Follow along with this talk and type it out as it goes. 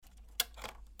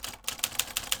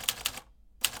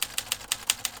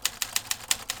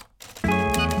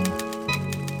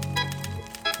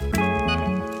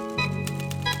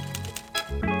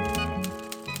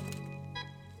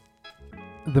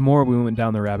The more we went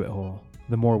down the rabbit hole,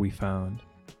 the more we found.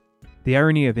 The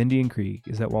irony of Indian Creek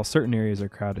is that while certain areas are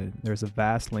crowded, there's a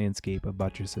vast landscape of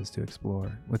buttresses to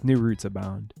explore, with new routes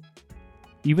abound.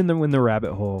 Even when the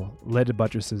rabbit hole led to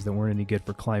buttresses that weren't any good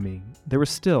for climbing, there was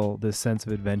still this sense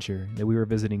of adventure that we were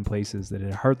visiting places that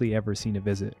had hardly ever seen a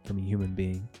visit from a human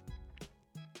being.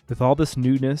 With all this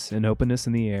newness and openness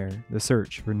in the air, the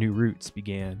search for new routes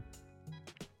began.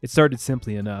 It started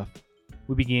simply enough.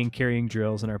 We began carrying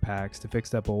drills in our packs to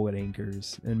fix up old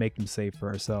anchors and make them safe for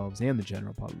ourselves and the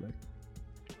general public.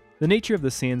 The nature of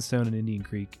the sandstone in Indian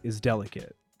Creek is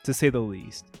delicate, to say the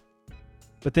least.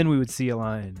 But then we would see a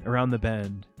line around the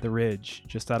bend, the ridge,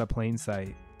 just out of plain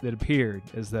sight, that appeared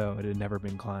as though it had never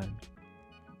been climbed.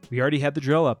 We already had the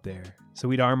drill up there, so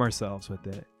we'd arm ourselves with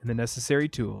it and the necessary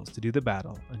tools to do the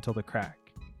battle until the crack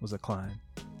was a climb.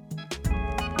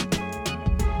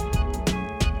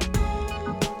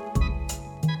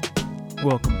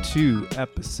 Welcome to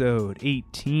episode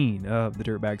 18 of the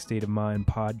Dirtbag State of Mind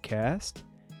podcast.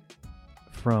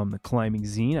 From the Climbing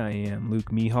Zine, I am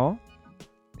Luke Mihal.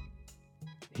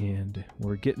 And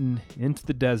we're getting into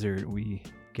the desert. We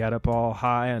got up all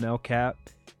high on El Cap.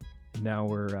 Now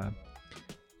we're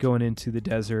going into the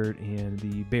desert and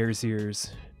the Bears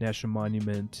Ears National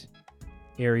Monument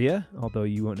area. Although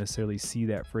you won't necessarily see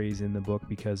that phrase in the book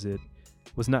because it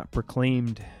was not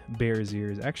proclaimed Bears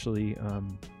Ears. Actually,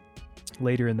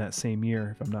 later in that same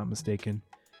year, if I'm not mistaken.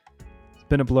 It's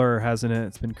been a blur, hasn't it?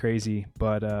 It's been crazy.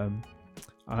 But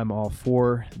I'm all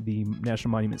for the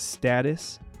National Monument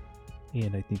status.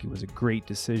 And I think it was a great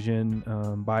decision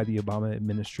by the Obama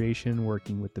administration,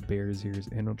 working with the Bears Ears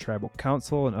Annual Tribal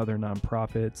Council and other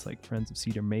nonprofits like Friends of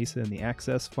Cedar Mesa and the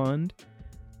Access Fund.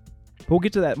 But we'll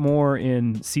get to that more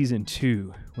in Season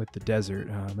 2 with the desert.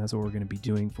 That's what we're going to be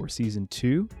doing for Season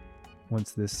 2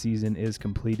 once this season is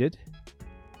completed.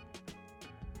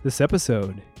 This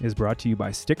episode is brought to you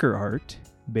by Sticker Art,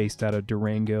 based out of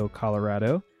Durango,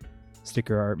 Colorado.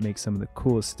 Sticker Art makes some of the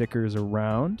coolest stickers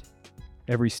around.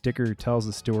 Every sticker tells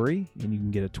a story, and you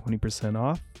can get a 20%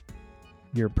 off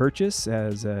your purchase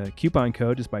as a coupon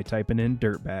code just by typing in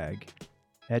Dirtbag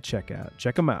at checkout.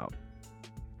 Check them out.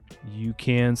 You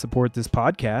can support this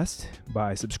podcast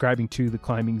by subscribing to the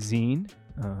Climbing Zine,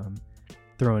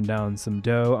 throwing down some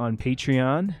dough on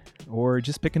Patreon, or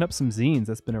just picking up some zines.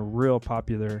 That's been a real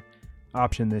popular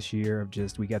option this year of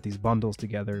just, we got these bundles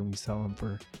together and we sell them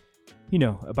for,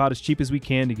 about as cheap as we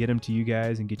can to get them to you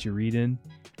guys and get you reading.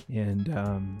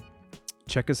 And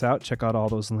check us out. Check out all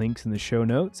those links in the show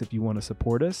notes if you want to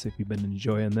support us, if you've been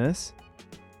enjoying this.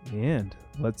 And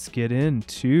let's get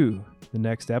into the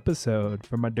next episode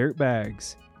for my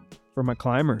dirtbags, for my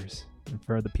climbers, and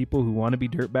for the people who want to be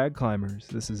dirtbag climbers.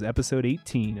 This is episode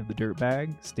 18 of the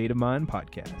Dirtbag State of Mind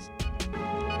podcast.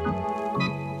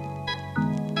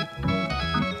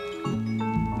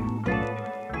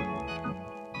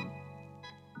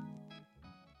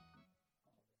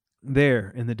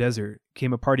 There, in the desert,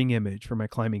 came a parting image for my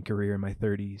climbing career in my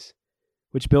 30s,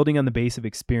 which, building on the base of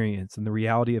experience and the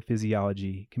reality of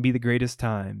physiology, can be the greatest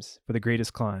times for the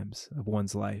greatest climbs of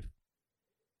one's life.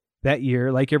 That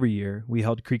year, like every year, we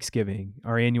held Creeksgiving,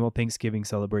 our annual Thanksgiving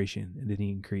celebration in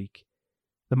Indian Creek.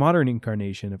 The modern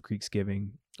incarnation of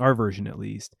Creeksgiving, our version at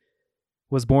least,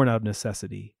 was born out of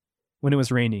necessity, when it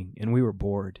was raining and we were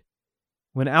bored.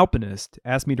 When Alpinist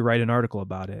asked me to write an article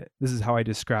about it, this is how I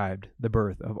described the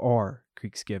birth of our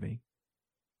Creeksgiving.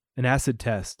 An acid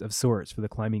test of sorts for the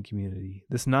climbing community,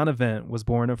 this non-event was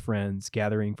born of friends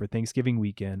gathering for Thanksgiving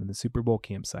weekend in the Super Bowl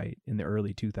campsite in the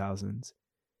early 2000s.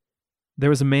 There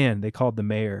was a man they called the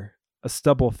mayor, a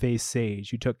stubble-faced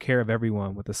sage who took care of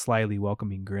everyone with a slyly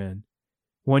welcoming grin.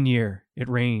 One year, it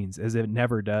rains as it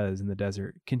never does in the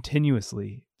desert,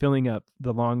 continuously filling up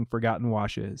the long-forgotten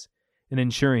washes and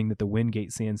ensuring that the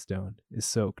Wingate sandstone is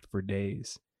soaked for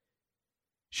days.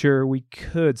 Sure, we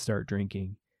could start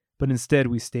drinking, but instead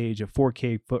we stage a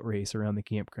 4K foot race around the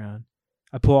campground.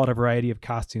 I pull out a variety of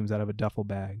costumes out of a duffel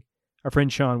bag. Our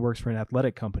friend Sean works for an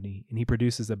athletic company, and he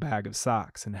produces a bag of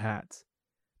socks and hats.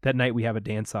 That night we have a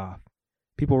dance-off.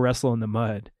 People wrestle in the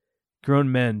mud,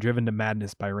 grown men driven to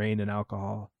madness by rain and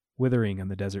alcohol, withering on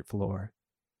the desert floor.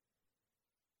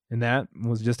 And that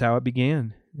was just how it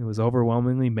began. It was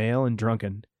overwhelmingly male and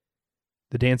drunken.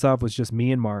 The dance-off was just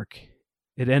me and Mark.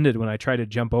 It ended when I tried to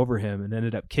jump over him and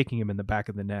ended up kicking him in the back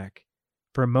of the neck.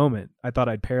 For a moment, I thought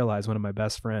I'd paralyze one of my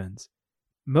best friends.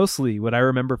 Mostly what I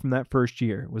remember from that first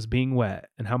year was being wet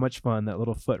and how much fun that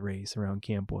little foot race around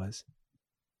camp was.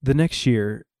 The next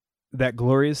year, that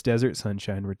glorious desert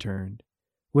sunshine returned.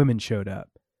 Women showed up.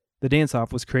 The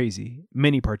dance-off was crazy.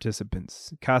 Many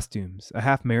participants, costumes, a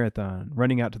half marathon,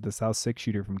 running out to the South Six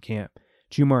Shooter from camp,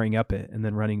 Jumaring up it and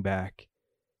then running back.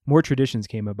 More traditions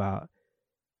came about,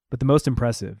 but the most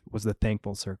impressive was the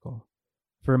thankful circle.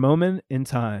 For a moment in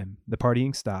time, the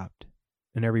partying stopped,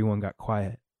 and everyone got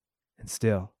quiet and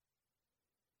still.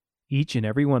 Each and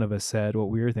every one of us said what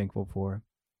we were thankful for.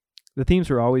 The themes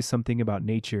were always something about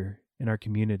nature and our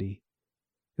community.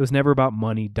 It was never about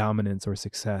money, dominance, or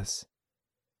success.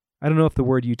 I don't know if the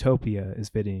word utopia is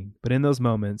fitting, but in those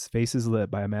moments, faces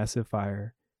lit by a massive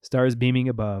fire, stars beaming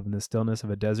above in the stillness of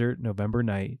a desert November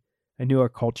night, I knew our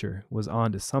culture was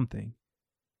on to something.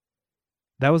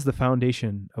 That was the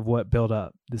foundation of what built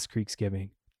up this Creeksgiving.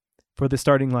 For the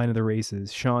starting line of the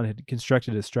races, Sean had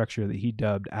constructed a structure that he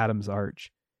dubbed Adam's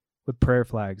Arch, with prayer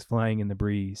flags flying in the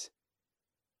breeze.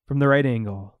 From the right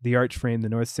angle, the arch framed the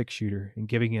North Six-Shooter and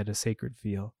giving it a sacred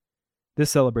feel.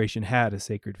 This celebration had a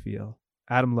sacred feel.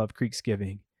 Adam loved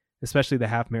Creeksgiving, especially the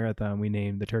half marathon we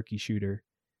named the Turkey Shooter.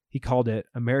 He called it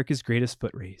America's Greatest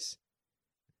Foot Race.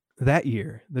 That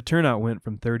year, the turnout went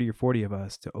from 30 or 40 of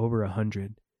us to over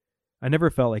 100. I never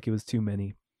felt like it was too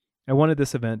many. I wanted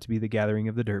this event to be the gathering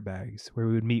of the dirtbags, where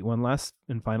we would meet one last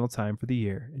and final time for the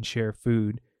year and share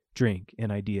food, drink,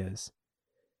 and ideas.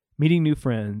 Meeting new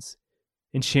friends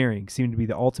and sharing seemed to be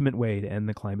the ultimate way to end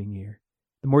the climbing year.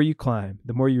 The more you climb,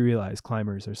 the more you realize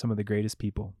climbers are some of the greatest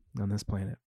people on this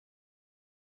planet.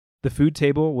 The food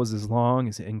table was as long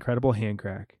as an incredible hand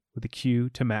crack, with a queue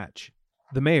to match.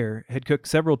 The mayor had cooked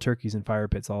several turkeys in fire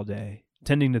pits all day,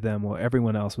 tending to them while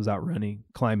everyone else was out running,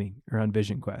 climbing, or on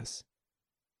vision quests.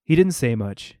 He didn't say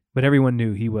much, but everyone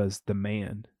knew he was the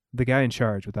man, the guy in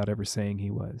charge without ever saying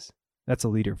he was. That's a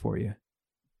leader for you.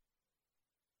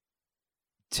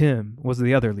 Tim was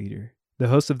the other leader, the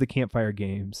host of the campfire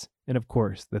games, and of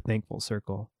course, the thankful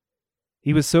circle.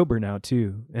 He was sober now,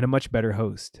 too, and a much better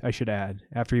host, I should add,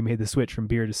 after he made the switch from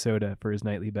beer to soda for his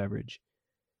nightly beverage.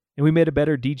 And we made a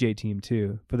better DJ team,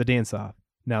 too, for the dance-off,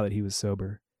 now that he was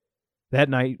sober. That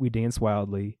night, we danced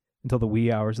wildly until the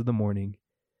wee hours of the morning,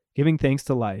 giving thanks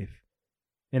to life,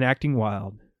 and acting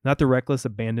wild, not the reckless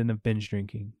abandon of binge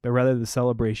drinking, but rather the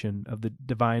celebration of the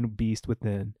divine beast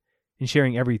within, and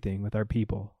sharing everything with our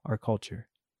people, our culture.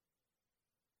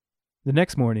 The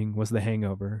next morning was the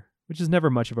hangover, which is never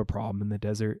much of a problem in the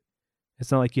desert.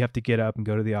 It's not like you have to get up and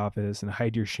go to the office and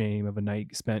hide your shame of a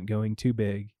night spent going too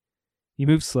big. You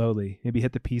move slowly, maybe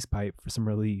hit the peace pipe for some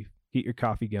relief, get your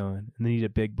coffee going, and then eat a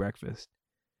big breakfast.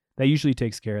 That usually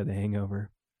takes care of the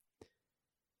hangover.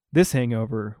 This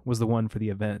hangover was the one for the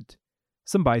event.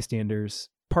 Some bystanders,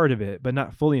 part of it, but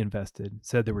not fully invested,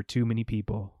 said there were too many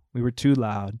people. We were too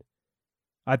loud.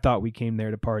 I thought we came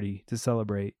there to party, to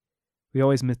celebrate. We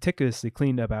always meticulously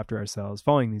cleaned up after ourselves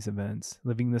following these events,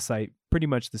 leaving the site pretty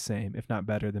much the same, if not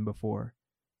better, than before.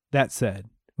 That said,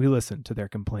 we listened to their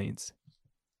complaints.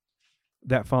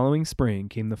 That following spring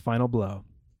came the final blow.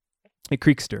 A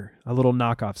Creekster, a little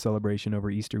knockoff celebration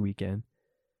over Easter weekend.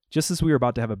 Just as we were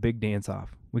about to have a big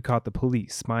dance-off, we caught the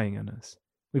police spying on us.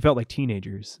 We felt like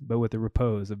teenagers, but with the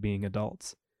repose of being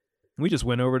adults. We just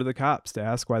went over to the cops to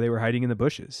ask why they were hiding in the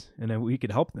bushes, and that we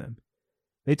could help them.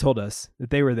 They told us that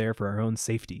they were there for our own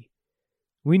safety.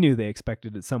 We knew they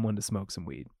expected someone to smoke some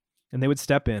weed, and they would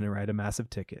step in and write a massive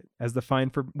ticket, as the fine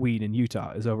for weed in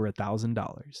Utah is over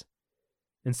 $1,000.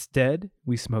 Instead,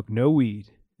 we smoked no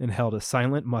weed and held a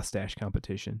silent mustache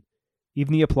competition.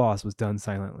 Even the applause was done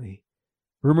silently.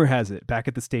 Rumor has it, back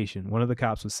at the station, one of the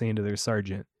cops was saying to their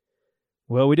sergeant,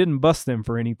 "Well, we didn't bust them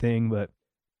for anything, but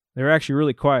they're actually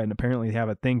really quiet and apparently have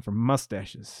a thing for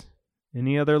mustaches.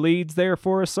 Any other leads there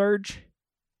for us, Sarge?"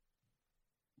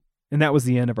 And that was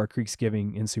the end of our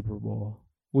Creeksgiving in Super Bowl.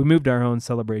 We moved our own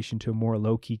celebration to a more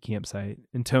low-key campsite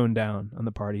and toned down on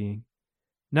the partying.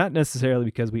 Not necessarily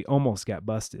because we almost got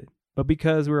busted, but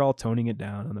because we were all toning it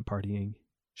down on the partying.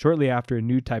 Shortly after, a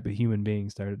new type of human being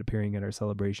started appearing at our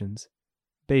celebrations.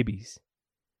 Babies.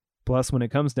 Plus, when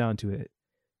it comes down to it,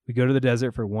 we go to the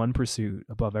desert for one pursuit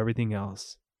above everything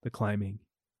else, the climbing.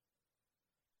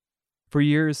 For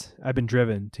years, I've been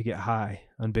driven to get high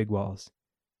on big walls.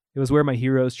 It was where my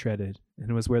heroes treaded,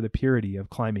 and it was where the purity of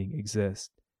climbing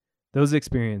exists. Those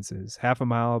experiences, half a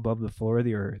mile above the floor of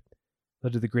the earth,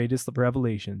 led to the greatest of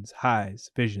revelations, highs,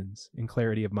 visions, and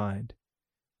clarity of mind.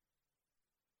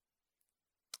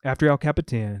 After El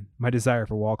Capitan, my desire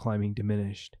for wall climbing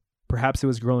diminished. Perhaps it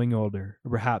was growing older,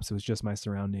 or perhaps it was just my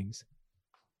surroundings.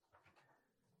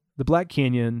 The Black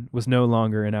Canyon was no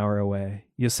longer an hour away.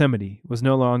 Yosemite was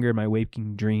no longer in my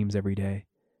waking dreams every day.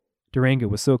 Durango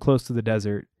was so close to the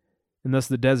desert, and thus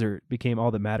the desert became all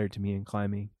that mattered to me in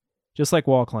climbing. Just like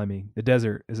wall climbing, the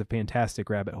desert is a fantastic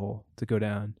rabbit hole to go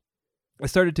down. I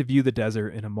started to view the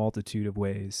desert in a multitude of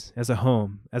ways, as a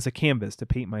home, as a canvas to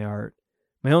paint my art,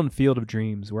 My own field of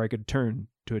dreams where I could turn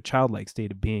to a childlike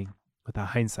state of being with the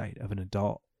hindsight of an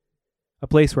adult. A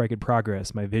place where I could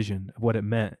progress my vision of what it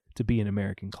meant to be an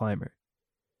American climber.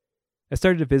 I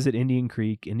started to visit Indian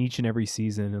Creek in each and every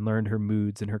season and learned her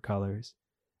moods and her colors.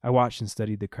 I watched and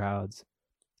studied the crowds.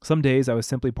 Some days I was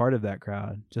simply part of that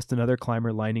crowd, just another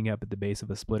climber lining up at the base of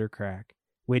a splitter crack,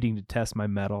 waiting to test my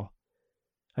mettle.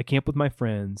 I camped with my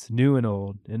friends, new and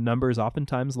old, in numbers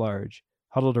oftentimes large,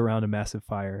 huddled around a massive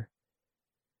fire.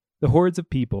 The hordes of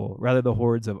people, rather the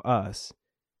hordes of us,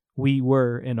 we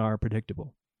were and are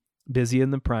predictable. Busy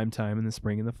in the prime time in the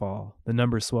spring and the fall, the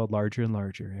numbers swelled larger and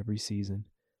larger every season.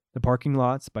 The parking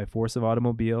lots, by force of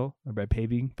automobile or by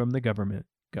paving from the government,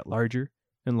 got larger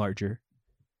and larger.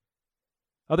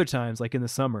 Other times, like in the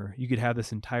summer, you could have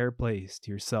this entire place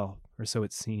to yourself, or so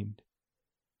it seemed.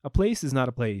 A place is not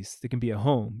a place that can be a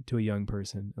home to a young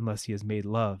person unless he has made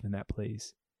love in that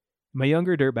place. In my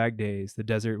younger dirtbag days, the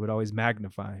desert would always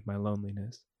magnify my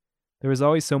loneliness. There was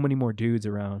always so many more dudes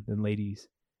around than ladies,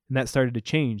 and that started to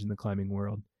change in the climbing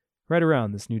world, right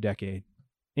around this new decade.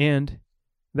 And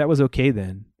that was okay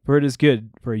then, for it is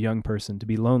good for a young person to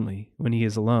be lonely when he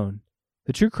is alone.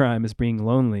 The true crime is being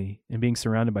lonely and being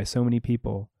surrounded by so many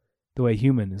people, the way a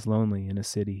human is lonely in a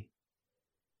city.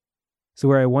 So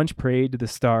where I once prayed to the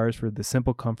stars for the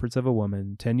simple comforts of a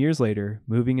woman, 10 years later,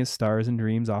 moving as stars and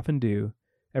dreams often do,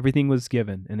 everything was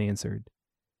given and answered.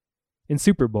 In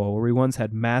Super Bowl, where we once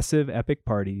had massive epic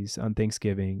parties on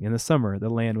Thanksgiving, in the summer the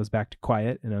land was back to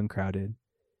quiet and uncrowded.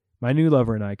 My new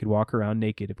lover and I could walk around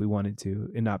naked if we wanted to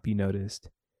and not be noticed.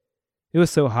 It was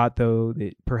so hot, though,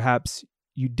 that perhaps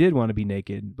you did want to be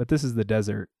naked, but this is the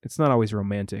desert. It's not always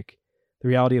romantic. The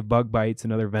reality of bug bites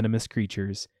and other venomous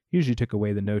creatures usually took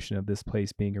away the notion of this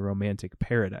place being a romantic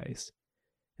paradise.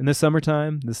 In the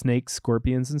summertime, the snakes,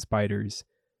 scorpions, and spiders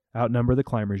outnumber the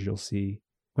climbers you'll see.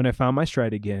 When I found my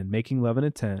stride again, making love in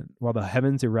a tent, while the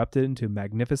heavens erupted into a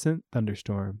magnificent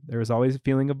thunderstorm, there was always a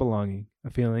feeling of belonging, a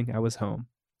feeling I was home.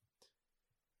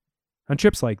 On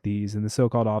trips like these, in the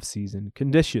so-called off-season,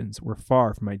 conditions were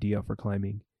far from ideal for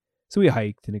climbing, so we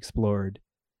hiked and explored.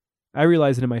 I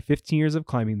realized that in my 15 years of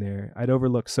climbing there, I'd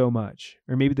overlooked so much,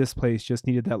 or maybe this place just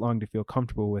needed that long to feel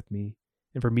comfortable with me,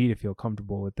 and for me to feel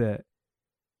comfortable with it.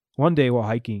 One day while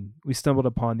hiking, we stumbled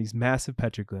upon these massive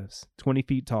petroglyphs, 20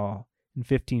 feet tall and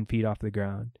 15 feet off the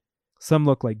ground. Some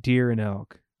looked like deer and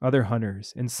elk, other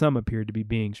hunters, and some appeared to be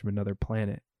beings from another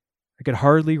planet. I could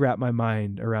hardly wrap my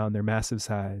mind around their massive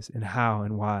size and how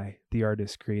and why the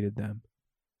artist created them.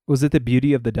 Was it the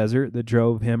beauty of the desert that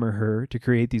drove him or her to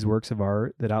create these works of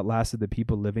art that outlasted the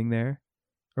people living there?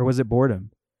 Or was it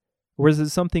boredom? Or was it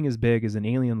something as big as an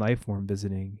alien life form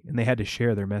visiting and they had to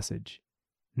share their message?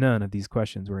 None of these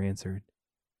questions were answered.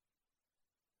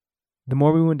 The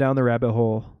more we went down the rabbit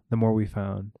hole, the more we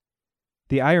found.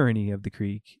 The irony of the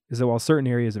creek is that while certain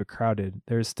areas are crowded,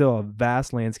 there is still a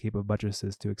vast landscape of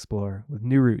buttresses to explore, with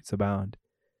new routes abound.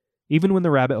 Even when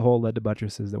the rabbit hole led to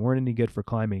buttresses that weren't any good for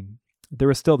climbing, there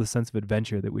was still the sense of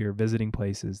adventure that we were visiting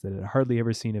places that had hardly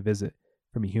ever seen a visit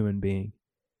from a human being.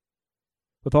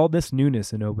 With all this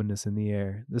newness and openness in the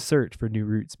air, the search for new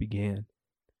routes began.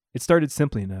 It started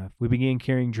simply enough. We began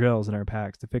carrying drills in our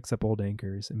packs to fix up old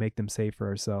anchors and make them safe for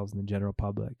ourselves and the general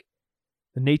public.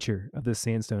 The nature of this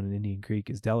sandstone in Indian Creek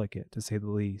is delicate, to say the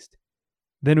least.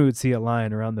 Then we would see a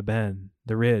line around the bend,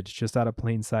 the ridge just out of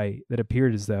plain sight, that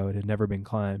appeared as though it had never been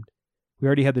climbed. We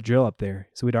already had the drill up there,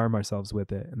 so we'd arm ourselves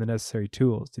with it and the necessary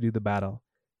tools to do the battle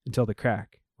until the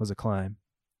crack was a climb.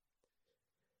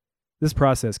 This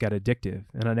process got addictive,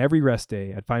 and on every rest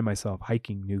day, I'd find myself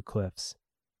hiking new cliffs.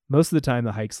 Most of the time,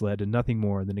 the hikes led to nothing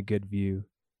more than a good view.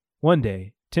 One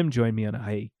day, Tim joined me on a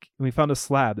hike, and we found a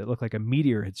slab that looked like a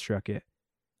meteor had struck it.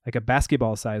 Like a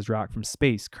basketball-sized rock from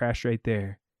space crashed right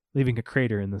there, leaving a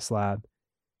crater in the slab.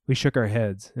 We shook our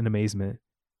heads in amazement.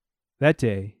 That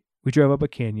day, we drove up a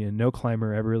canyon no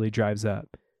climber ever really drives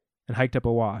up, and hiked up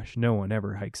a wash no one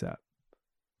ever hikes up.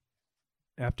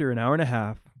 After an hour and a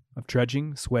half of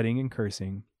trudging, sweating, and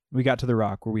cursing, we got to the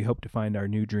rock where we hoped to find our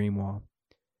new dream wall.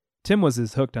 Tim was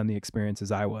as hooked on the experience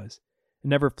as I was, and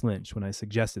never flinched when I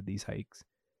suggested these hikes,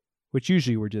 which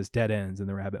usually were just dead ends in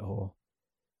the rabbit hole.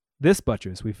 This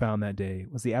buttress we found that day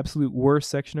was the absolute worst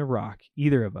section of rock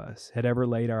either of us had ever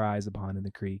laid our eyes upon in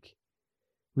the creek.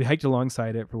 We hiked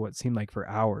alongside it for what seemed like for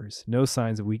hours, no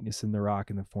signs of weakness in the rock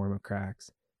in the form of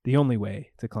cracks, the only way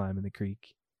to climb in the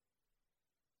creek.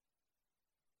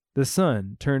 The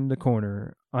sun turned the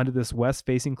corner onto this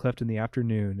west-facing cliff in the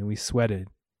afternoon, and we sweated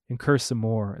and cursed some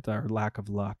more at our lack of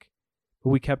luck. But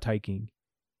we kept hiking,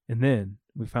 and then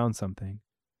we found something.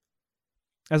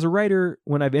 As a writer,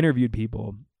 when I've interviewed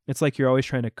people, it's like you're always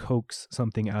trying to coax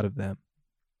something out of them.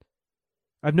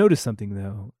 I've noticed something,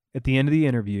 though. At the end of the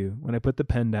interview, when I put the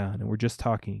pen down and we're just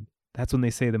talking, that's when they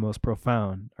say the most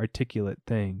profound, articulate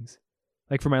things.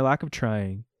 Like for my lack of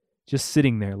trying, just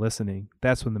sitting there listening,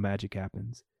 that's when the magic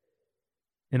happens.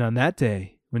 And on that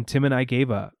day, when Tim and I gave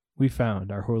up, we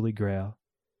found our holy grail.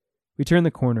 We turned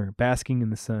the corner, basking in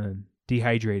the sun,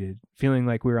 dehydrated, feeling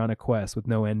like we were on a quest with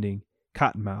no ending,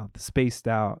 cottonmouthed, spaced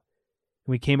out,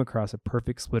 and we came across a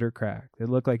perfect splitter crack that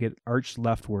looked like it arched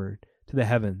leftward to the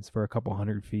heavens for a couple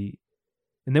 100 feet.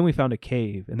 And then we found a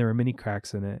cave, and there were many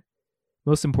cracks in it.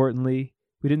 Most importantly,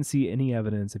 we didn't see any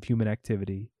evidence of human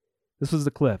activity. This was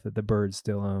the cliff that the birds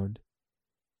still owned.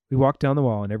 We walked down the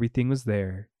wall, and everything was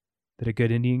there that a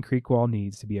good Indian Creek wall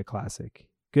needs to be a classic.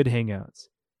 Good hangouts,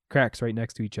 cracks right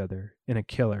next to each other, and a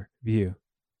killer view.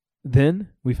 Then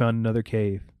we found another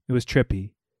cave. It was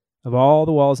trippy. Of all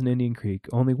the walls in Indian Creek,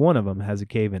 only one of them has a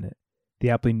cave in it, the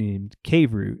aptly named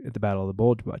Cave Route at the Battle of the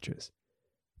Bulge Buttress.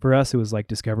 For us, it was like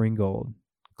discovering gold,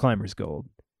 climber's gold.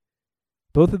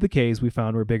 Both of the caves we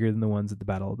found were bigger than the ones at the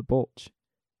Battle of the Bulge.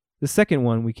 The second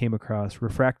one we came across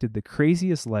refracted the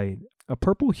craziest light, a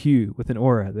purple hue with an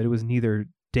aura that it was neither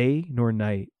day nor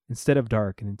night. Instead of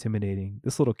dark and intimidating,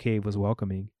 this little cave was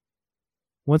welcoming.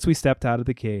 Once we stepped out of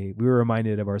the cave, we were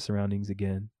reminded of our surroundings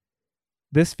again.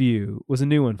 This view was a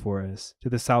new one for us. To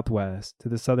the southwest, to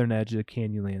the southern edge of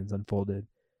Canyonlands unfolded,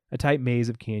 a tight maze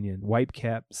of canyon,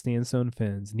 white-capped sandstone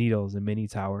fins, needles, and many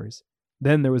towers.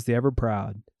 Then there was the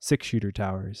ever-proud six-shooter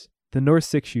towers. The North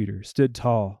Six-Shooter stood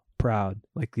tall, proud,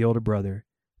 like the older brother,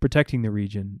 protecting the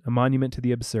region, a monument to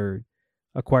the absurd,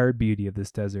 acquired beauty of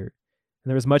this desert. And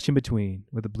there was much in between,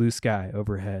 with a blue sky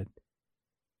overhead.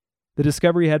 The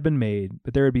discovery had been made,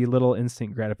 but there would be little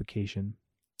instant gratification.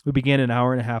 We began an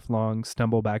hour-and-a-half-long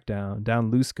stumble back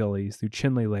down loose gullies through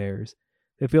chinley layers.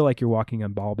 They feel like you're walking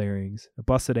on ball bearings. A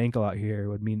busted ankle out here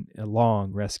would mean a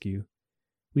long rescue.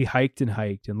 We hiked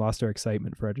and lost our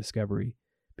excitement for our discovery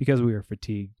because we were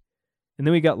fatigued. And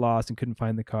then we got lost and couldn't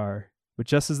find the car. But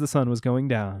just as the sun was going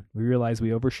down, we realized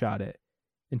we overshot it,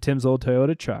 and Tim's old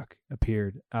Toyota truck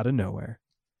appeared out of nowhere.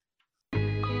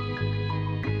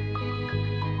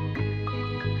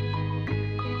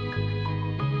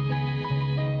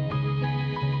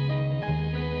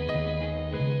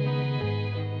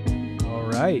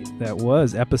 All right, that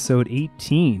was episode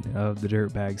 18 of the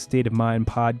Dirtbag State of Mind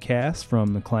podcast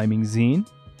from the Climbing Zine.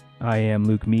 I am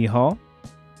Luke Mihal.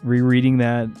 Rereading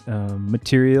that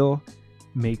material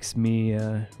makes me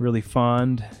really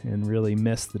fond and really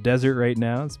miss the desert right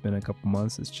now. It's been a couple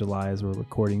months. It's July as we're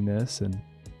recording this, and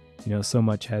so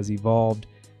much has evolved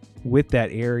with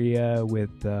that area,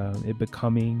 with it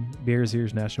becoming Bears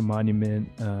Ears National Monument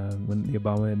when the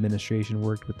Obama administration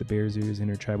worked with the Bears Ears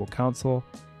Intertribal Council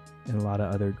and a lot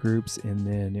of other groups, and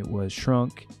then it was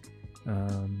shrunk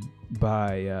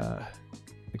by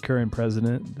the current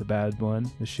president, the bad one,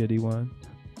 the shitty one.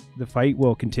 The fight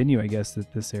will continue, I guess,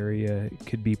 that this area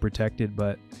could be protected,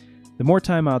 but the more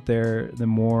time out there, the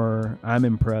more I'm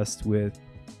impressed with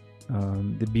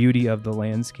the beauty of the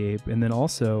landscape, and then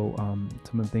also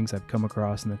some of the things I've come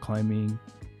across in the climbing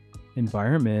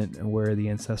environment where the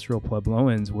ancestral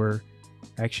Puebloans were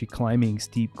actually climbing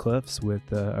steep cliffs with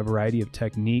a variety of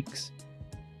techniques,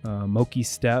 Moki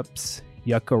steps,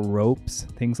 yucca ropes,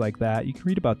 things like that. You can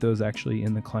read about those actually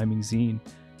in the Climbing Zine.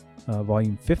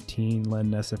 Volume 15, Len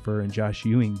Nessifer and Josh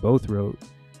Ewing both wrote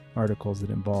articles that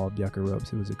involved yucca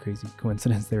ropes. It was a crazy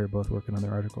coincidence they were both working on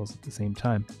their articles at the same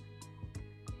time.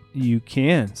 You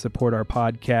can support our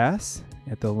podcast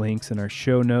at the links in our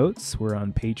show notes. We're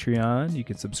on Patreon. You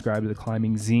can subscribe to the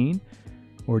Climbing Zine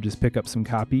or just pick up some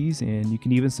copies, and you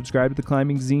can even subscribe to the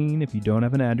Climbing Zine. If you don't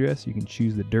have an address, you can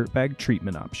choose the Dirtbag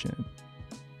treatment option.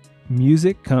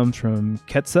 Music comes from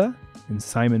Ketsa and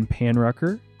Simon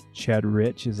Panrucker. Chad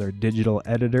Rich is our digital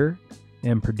editor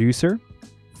and producer.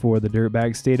 For the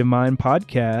Dirtbag State of Mind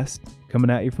podcast, coming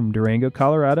at you from Durango,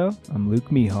 Colorado, I'm Luke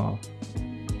Mihal.